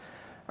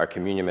Our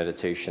communion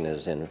meditation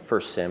is in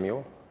 1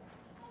 Samuel.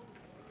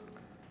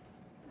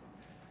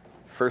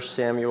 1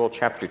 Samuel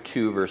chapter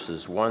 2,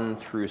 verses 1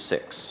 through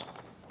 6.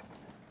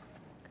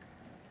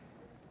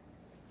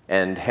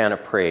 And Hannah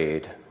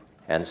prayed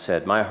and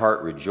said, "My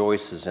heart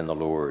rejoices in the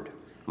Lord.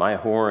 My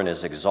horn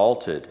is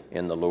exalted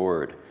in the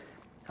Lord.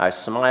 I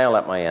smile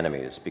at my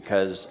enemies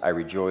because I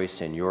rejoice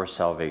in your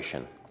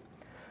salvation.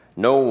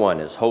 No one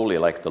is holy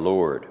like the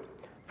Lord,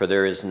 for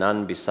there is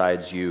none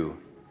besides you,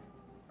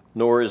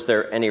 nor is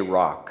there any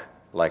rock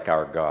like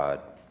our God.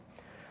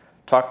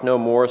 Talk no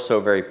more so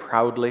very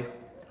proudly.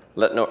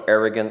 Let no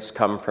arrogance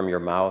come from your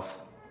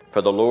mouth,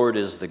 for the Lord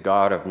is the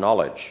God of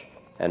knowledge,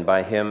 and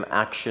by him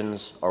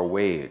actions are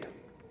weighed.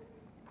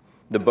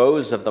 The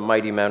bows of the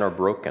mighty men are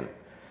broken,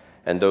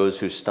 and those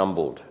who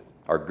stumbled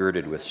are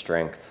girded with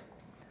strength.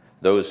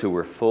 Those who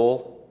were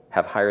full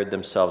have hired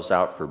themselves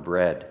out for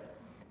bread,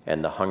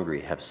 and the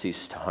hungry have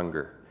ceased to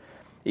hunger.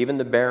 Even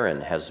the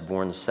barren has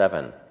borne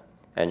 7,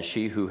 and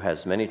she who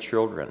has many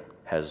children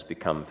has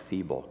become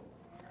feeble.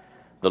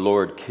 The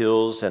Lord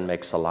kills and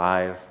makes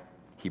alive.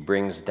 He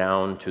brings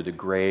down to the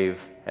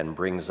grave and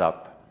brings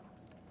up."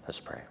 Let's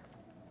pray.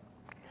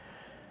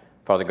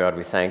 Father God,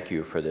 we thank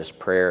you for this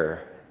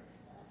prayer,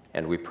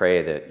 and we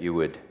pray that you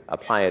would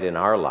apply it in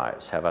our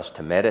lives. Have us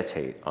to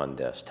meditate on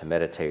this, to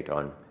meditate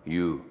on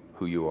you,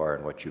 who you are,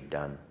 and what you've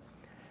done.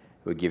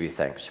 We give you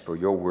thanks for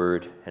your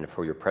word and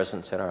for your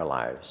presence in our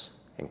lives.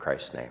 In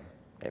Christ's name,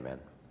 amen.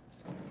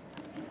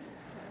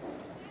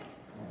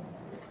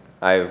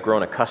 I've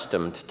grown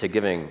accustomed to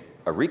giving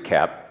a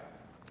recap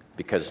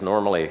because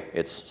normally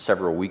it's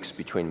several weeks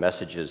between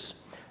messages.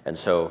 And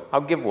so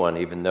I'll give one,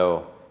 even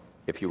though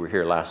if you were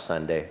here last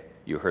Sunday,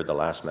 you heard the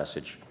last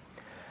message.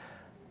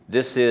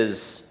 This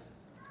is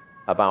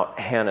about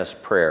Hannah's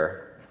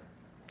prayer.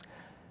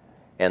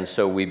 And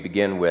so we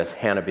begin with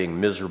Hannah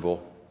being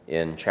miserable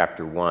in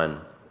chapter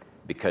 1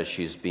 because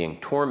she's being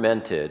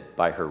tormented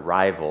by her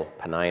rival,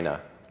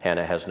 Peninnah.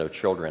 Hannah has no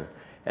children,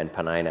 and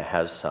Peninnah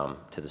has some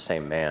to the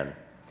same man.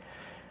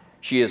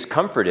 She is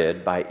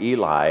comforted by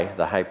Eli,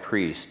 the high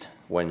priest,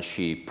 when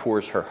she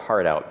pours her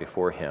heart out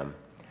before him.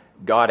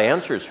 God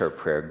answers her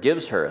prayer,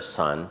 gives her a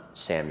son,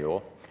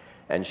 Samuel,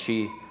 and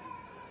she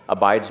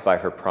abides by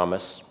her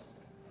promise,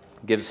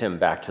 gives him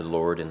back to the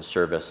Lord in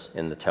service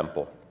in the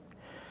temple.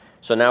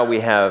 So now we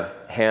have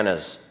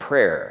Hannah's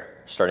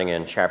prayer starting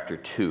in chapter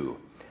 2.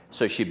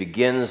 So she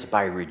begins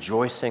by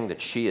rejoicing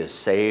that she is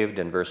saved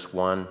in verse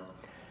 1.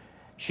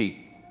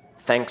 She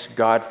thanks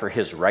God for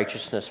his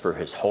righteousness, for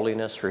his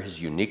holiness, for his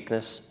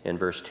uniqueness in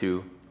verse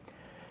 2.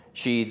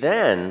 She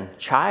then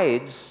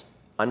chides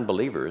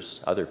unbelievers,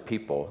 other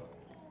people,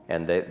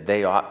 and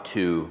they ought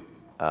to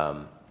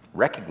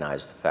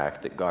recognize the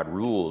fact that God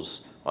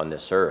rules on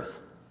this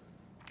earth.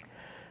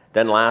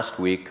 Then last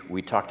week,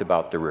 we talked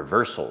about the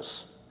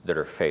reversals that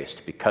are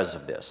faced because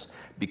of this.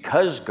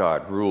 Because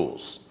God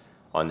rules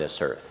on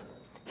this earth,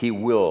 he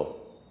will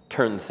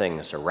turn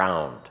things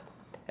around,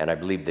 and I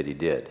believe that he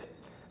did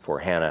for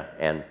Hannah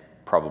and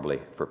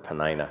probably for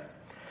Peninnah.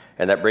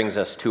 And that brings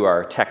us to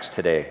our text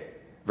today,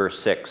 verse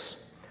 6.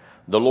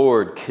 The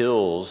Lord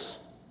kills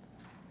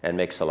and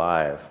makes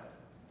alive.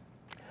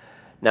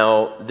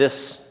 Now,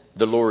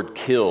 the Lord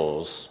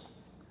kills,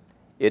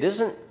 it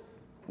isn't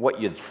what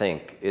you'd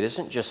think. It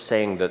isn't just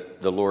saying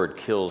that the Lord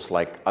kills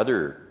like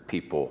other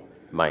people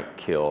might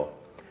kill.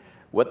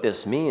 What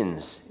this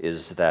means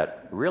is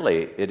that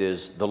really it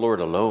is the Lord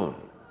alone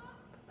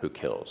who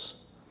kills.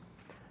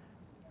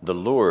 The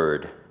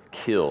Lord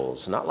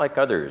kills, not like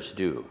others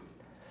do.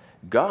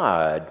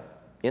 God,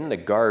 in the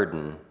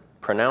garden,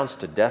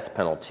 pronounced a death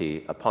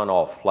penalty upon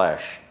all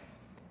flesh,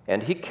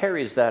 and he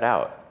carries that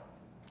out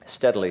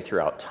steadily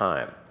throughout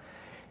time.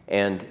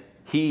 And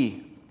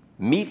he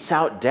metes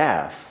out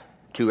death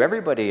to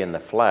everybody in the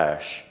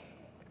flesh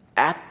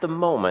at the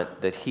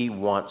moment that he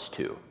wants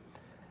to.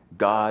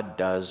 God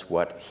does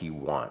what he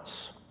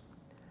wants.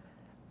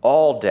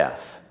 All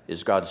death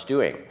is God's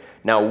doing.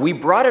 Now, we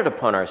brought it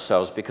upon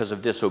ourselves because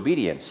of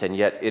disobedience, and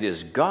yet it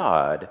is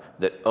God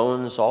that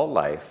owns all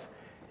life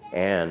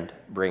and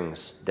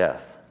brings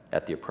death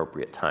at the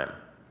appropriate time.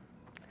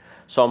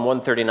 Psalm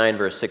 139,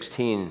 verse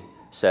 16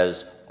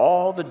 says,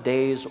 "All the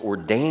days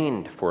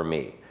ordained for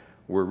me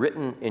were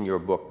written in your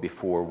book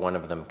before one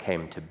of them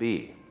came to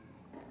be."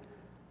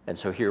 And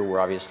so here we're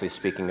obviously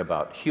speaking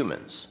about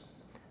humans,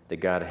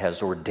 that God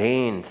has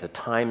ordained the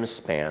time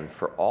span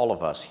for all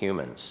of us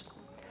humans.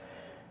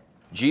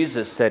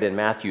 Jesus said in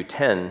Matthew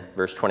 10,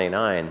 verse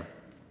 29,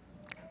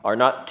 "Are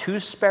not 2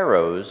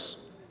 sparrows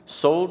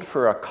sold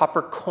for a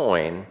copper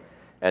coin,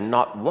 and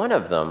not one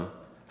of them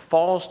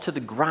falls to the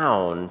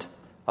ground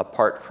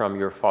apart from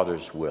your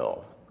Father's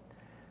will?"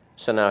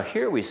 So now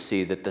here we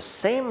see that the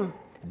same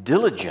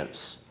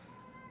diligence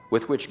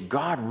with which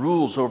God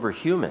rules over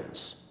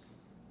humans,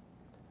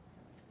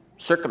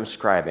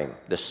 circumscribing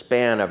the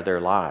span of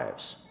their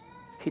lives,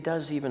 he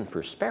does even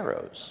for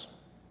sparrows.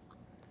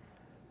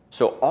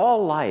 So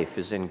all life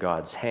is in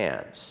God's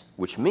hands,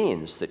 which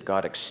means that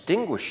God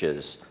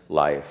extinguishes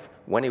life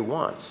when he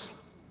wants.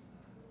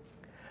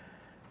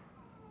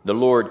 The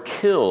Lord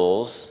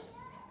kills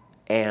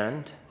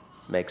and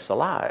makes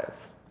alive.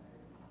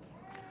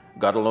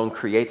 God alone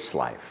creates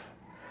life.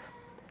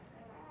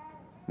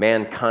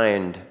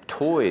 Mankind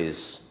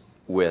toys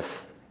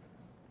with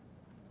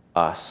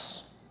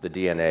us, the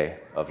DNA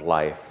of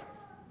life.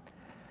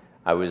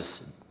 I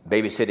was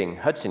babysitting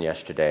Hudson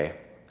yesterday.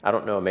 I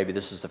don't know, maybe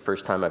this is the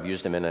first time I've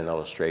used him in an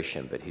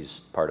illustration, but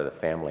he's part of the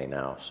family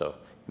now, so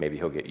maybe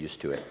he'll get used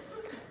to it.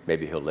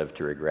 Maybe he'll live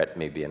to regret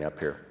me being up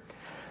here.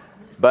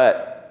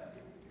 But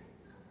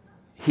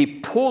he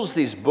pulls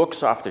these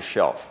books off the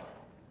shelf,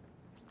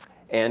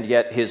 and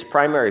yet his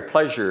primary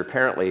pleasure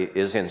apparently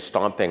is in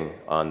stomping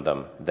on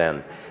them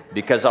then,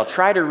 because I'll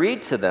try to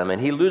read to them,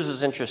 and he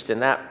loses interest in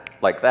that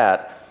like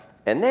that,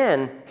 and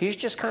then he's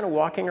just kind of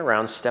walking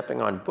around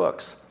stepping on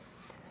books.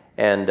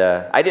 And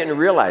I didn't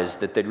realize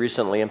that they'd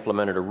recently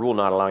implemented a rule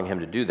not allowing him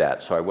to do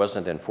that, so I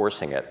wasn't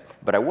enforcing it.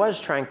 But I was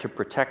trying to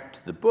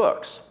protect the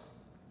books.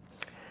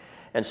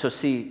 And so,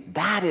 see,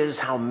 that is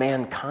how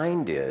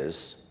mankind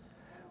is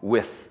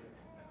with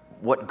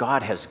what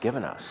God has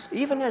given us.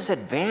 Even as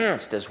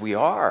advanced as we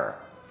are,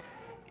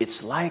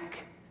 it's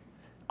like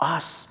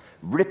us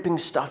ripping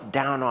stuff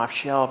down off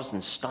shelves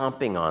and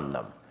stomping on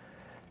them.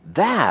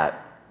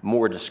 That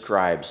more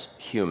describes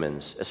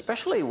humans,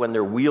 especially when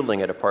they're wielding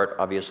it apart,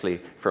 obviously,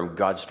 from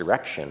God's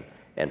direction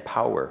and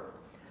power.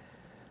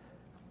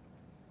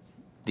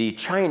 The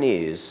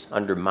Chinese,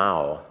 under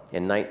Mao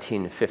in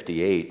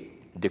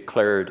 1958,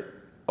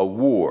 declared a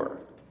war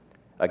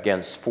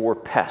against 4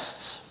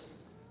 pests.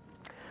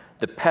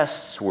 The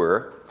pests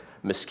were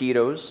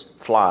mosquitoes,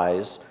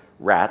 flies,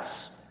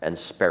 rats, and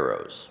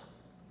sparrows.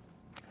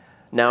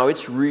 Now,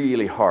 it's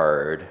really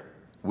hard,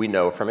 we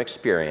know from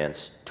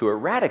experience, to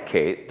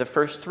eradicate the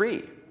first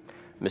 3,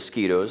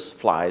 mosquitoes,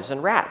 flies,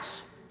 and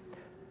rats.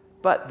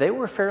 But they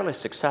were fairly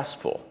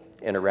successful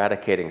in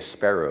eradicating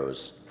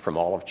sparrows from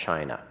all of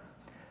China.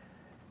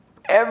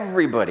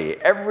 Everybody,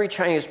 every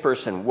Chinese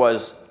person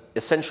was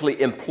essentially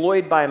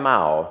employed by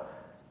Mao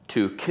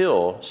to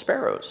kill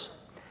sparrows.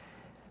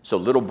 So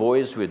little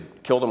boys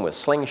would kill them with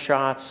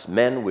slingshots,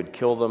 men would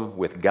kill them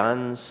with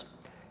guns.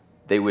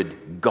 They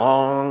would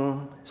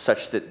gong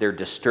such that they're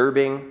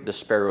disturbing the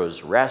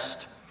sparrows'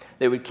 rest.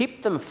 They would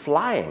keep them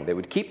flying. They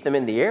would keep them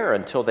in the air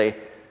until they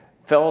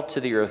fell to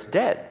the earth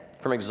dead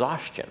from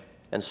exhaustion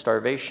and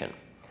starvation.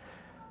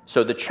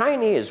 So the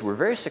Chinese were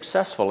very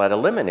successful at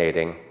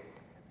eliminating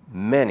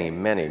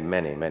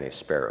many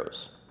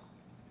sparrows,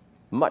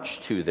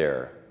 much to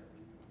their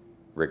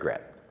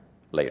regret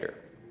later,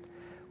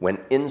 when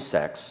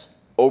insects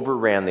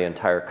overran the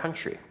entire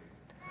country.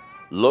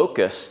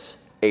 Locusts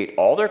ate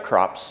all their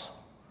crops,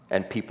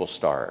 and people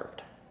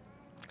starved.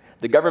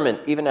 The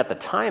government, even at the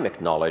time,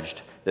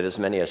 acknowledged that as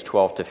many as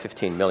 12 to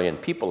 15 million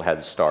people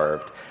had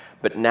starved,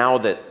 but now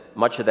that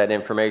much of that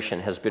information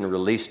has been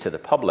released to the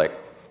public,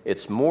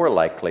 it's more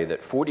likely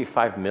that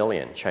 45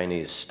 million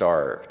Chinese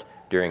starved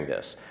during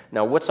this.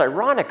 Now, what's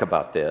ironic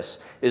about this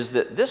is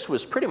that this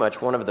was pretty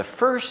much one of the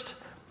first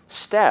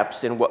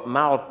steps in what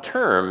Mao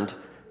termed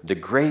the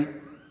Great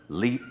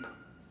Leap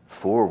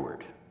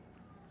Forward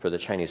for the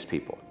Chinese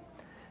people.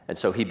 And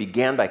so he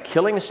began by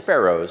killing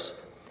sparrows,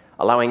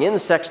 allowing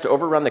insects to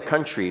overrun the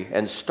country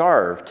and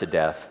starve to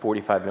death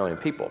 45 million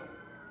people.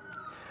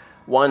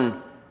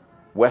 One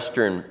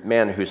Western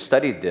man who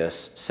studied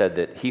this said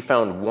that he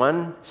found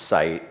one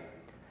site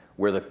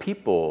where the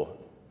people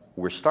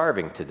were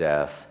starving to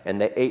death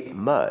and they ate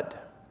mud.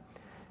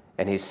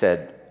 And he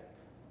said,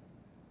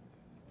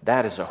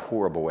 that is a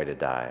horrible way to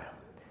die,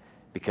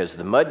 because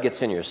the mud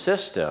gets in your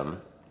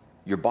system,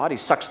 your body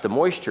sucks the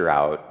moisture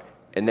out,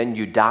 and then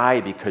you die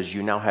because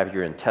you now have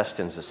your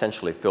intestines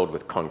essentially filled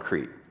with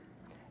concrete.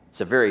 It's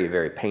a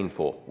very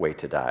painful way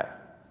to die.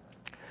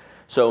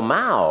 So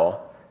Mao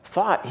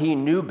thought he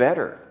knew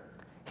better.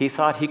 He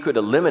thought he could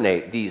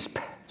eliminate these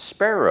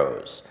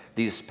sparrows,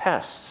 these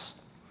pests.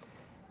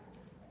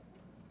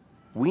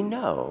 We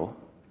know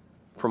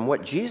from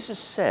what Jesus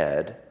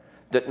said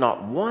that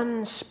not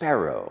one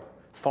sparrow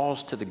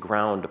falls to the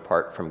ground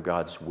apart from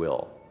God's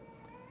will.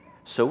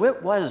 So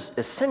it was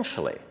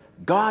essentially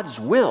God's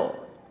will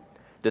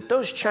that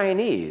those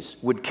Chinese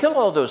would kill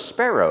all those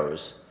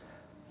sparrows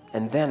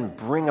and then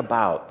bring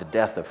about the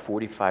death of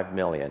 45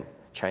 million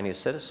Chinese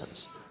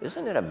citizens.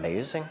 Isn't it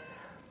amazing?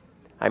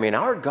 I mean,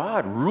 our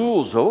God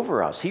rules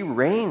over us. He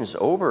reigns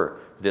over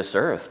this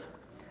earth.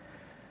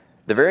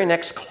 The very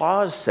next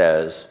clause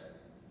says,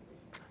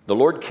 the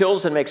Lord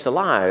kills and makes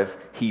alive.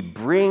 He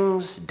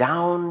brings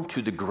down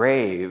to the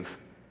grave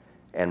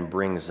and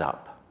brings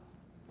up.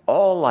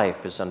 All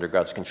life is under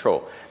God's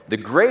control. The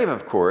grave,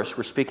 of course,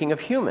 we're speaking of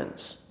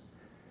humans.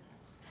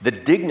 The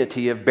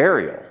dignity of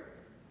burial,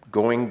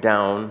 going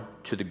down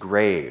to the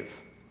grave.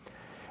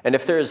 And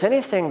if there is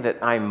anything that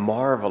I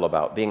marvel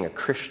about being a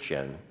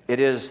Christian,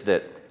 it is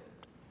that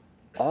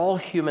all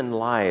human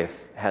life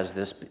has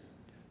this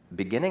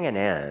beginning and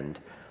end,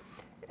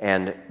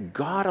 and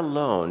God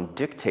alone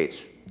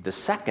dictates the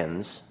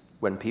seconds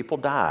when people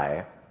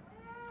die,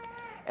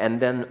 and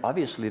then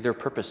obviously their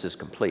purpose is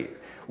complete.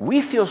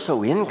 We feel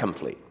so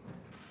incomplete.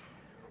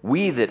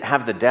 We that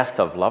have the death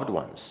of loved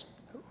ones,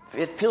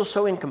 it feels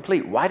so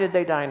incomplete. Why did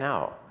they die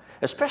now?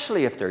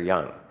 Especially if they're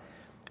young.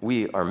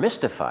 We are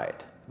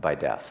mystified by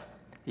death,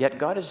 yet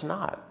God is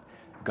not.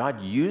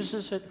 God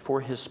uses it for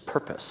his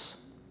purpose.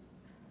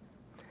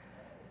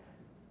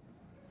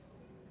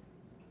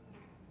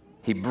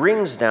 He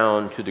brings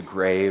down to the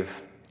grave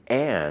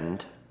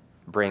and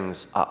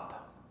brings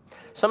up.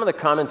 Some of the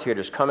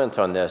commentators comment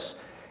on this,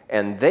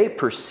 and they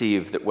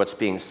perceive that what's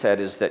being said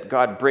is that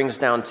God brings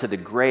down to the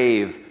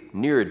grave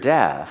near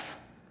death,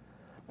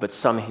 but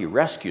some he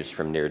rescues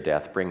from near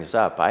death, brings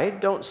up. I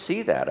don't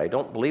see that. I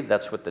don't believe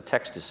that's what the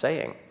text is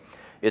saying.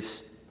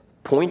 It's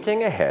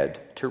pointing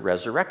ahead to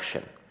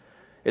resurrection.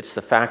 It's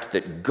the fact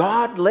that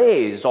God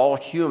lays all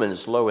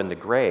humans low in the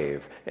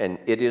grave, and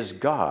it is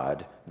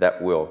God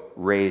that will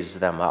raise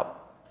them up.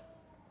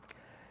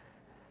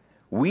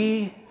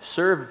 We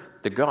serve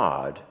the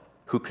God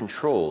who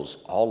controls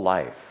all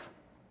life.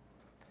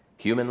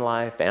 Human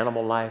life,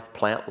 animal life,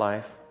 plant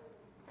life.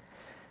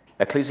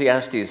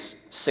 Ecclesiastes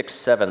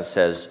 6:7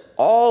 says,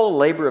 "All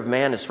labor of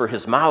man is for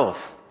his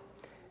mouth,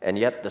 and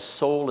yet the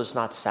soul is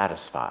not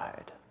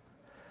satisfied."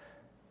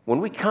 When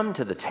we come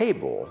to the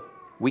table,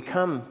 we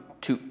come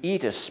to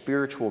eat a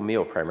spiritual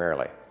meal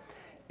primarily.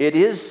 It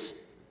is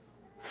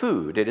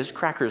food, it is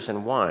crackers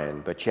and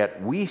wine, but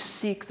yet we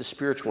seek the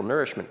spiritual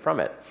nourishment from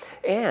it.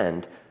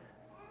 And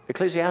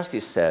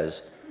Ecclesiastes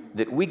says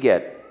that we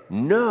get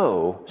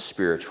no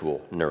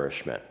spiritual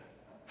nourishment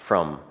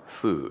from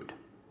food.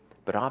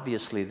 But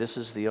obviously, this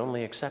is the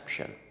only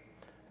exception.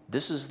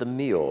 This is the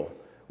meal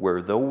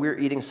where, though we're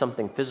eating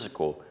something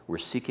physical, we're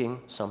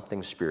seeking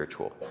something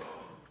spiritual.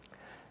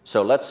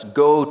 So let's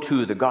go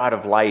to the God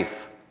of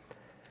life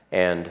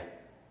and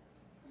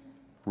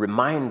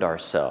remind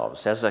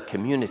ourselves as a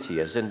community,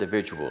 as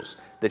individuals,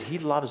 that he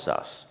loves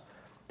us,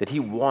 that he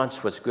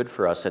wants what's good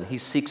for us, and he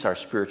seeks our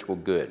spiritual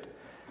good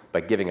by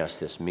giving us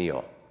this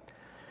meal.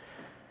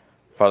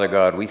 Father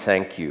God, we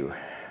thank you.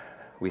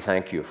 We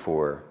thank you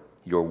for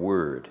your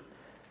word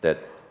that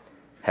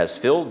has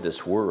filled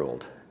this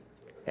world,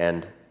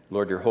 and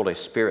Lord, your Holy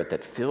Spirit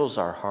that fills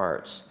our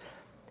hearts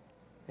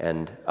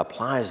and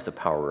applies the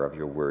power of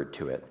your word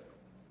to it.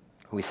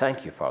 We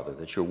thank you, Father,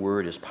 that your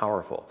word is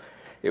powerful.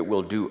 It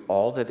will do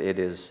all that it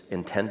is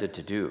intended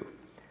to do.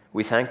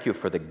 We thank you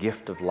for the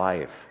gift of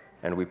life,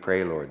 and we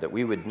pray, Lord, that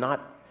we would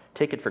not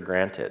take it for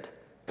granted,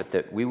 but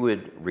that we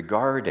would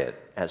regard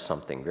it as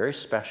something very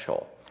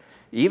special.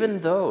 Even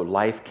though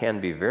life can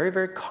be very,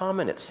 very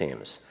common, it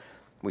seems,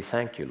 we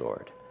thank you,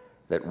 Lord,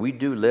 that we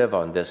do live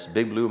on this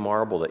big blue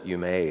marble that you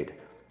made.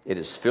 It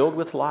is filled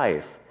with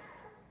life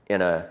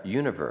in a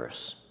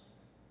universe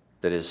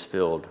that is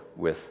filled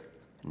with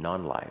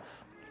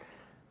non-life.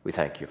 We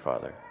thank you,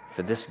 Father,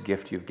 for this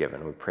gift you've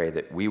given. We pray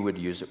that we would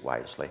use it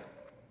wisely.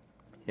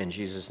 In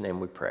Jesus' name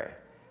we pray.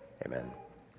 Amen.